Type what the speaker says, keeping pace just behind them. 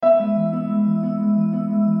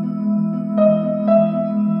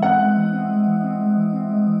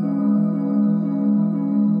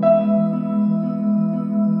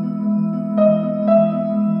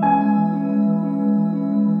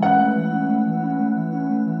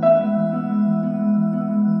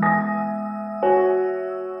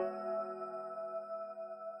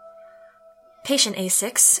Patient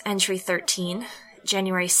A6, entry 13,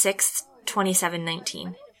 January 6th,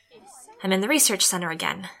 2719. I'm in the research center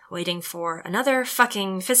again, waiting for another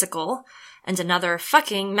fucking physical and another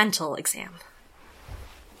fucking mental exam.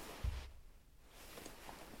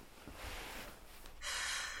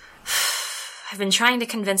 I've been trying to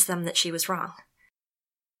convince them that she was wrong.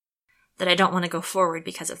 That I don't want to go forward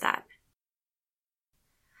because of that.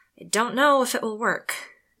 I don't know if it will work.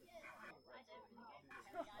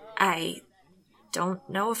 I don't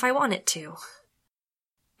know if I want it to.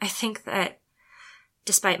 I think that,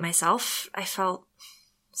 despite myself, I felt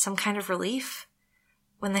some kind of relief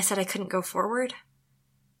when they said I couldn't go forward.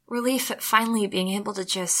 Relief at finally being able to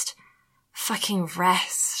just fucking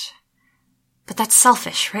rest. But that's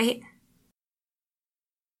selfish, right?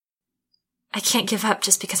 I can't give up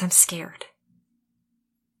just because I'm scared.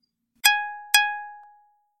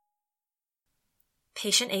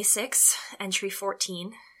 Patient A6, entry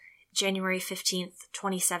 14, January 15th,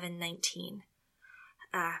 2719.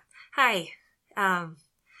 Hi.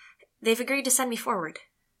 They've agreed to send me forward.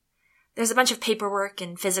 There's a bunch of paperwork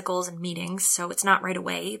and physicals and meetings, so it's not right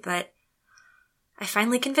away, but I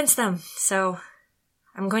finally convinced them, so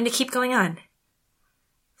I'm going to keep going on.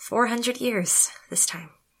 400 years this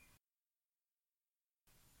time.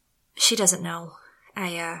 She doesn't know.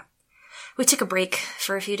 We took a break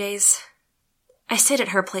for a few days. I stayed at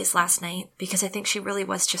her place last night because I think she really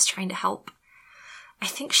was just trying to help. I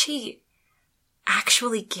think she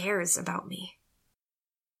actually cares about me.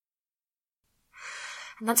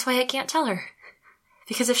 And that's why I can't tell her.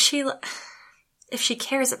 Because if she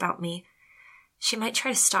cares about me, she might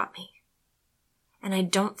try to stop me. And I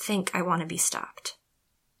don't think I want to be stopped.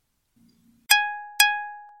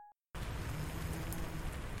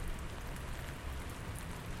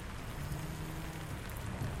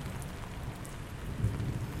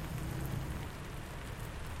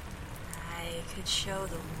 I could show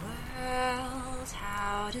the world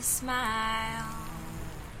how to smile.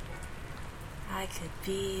 I could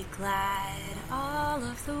be glad all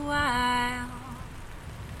of the while.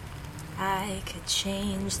 I could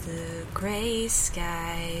change the gray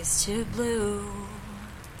skies to blue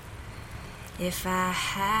if I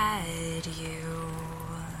had you.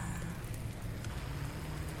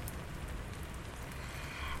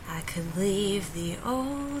 I could leave the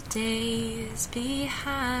old days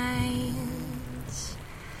behind.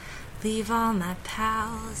 Leave all my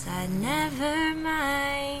pals I'd never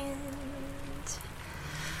mind.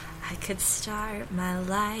 I could start my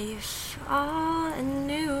life all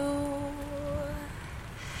anew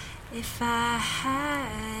if I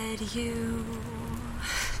had you.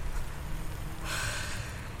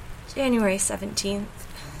 January 17th,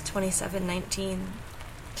 2719.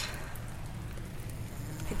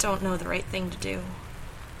 I don't know the right thing to do.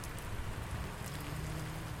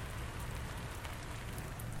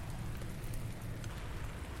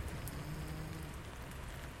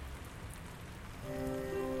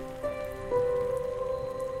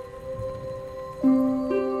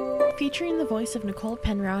 Featuring the voice of Nicole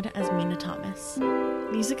Penrod as Mina Thomas.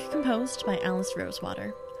 Music composed by Alice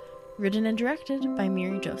Rosewater. Written and directed by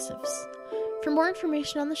Miri Josephs. For more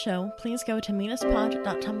information on the show, please go to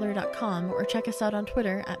minaspod.tumblr.com or check us out on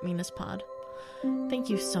Twitter at minaspod. Thank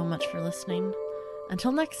you so much for listening.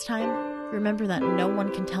 Until next time, remember that no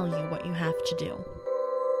one can tell you what you have to do.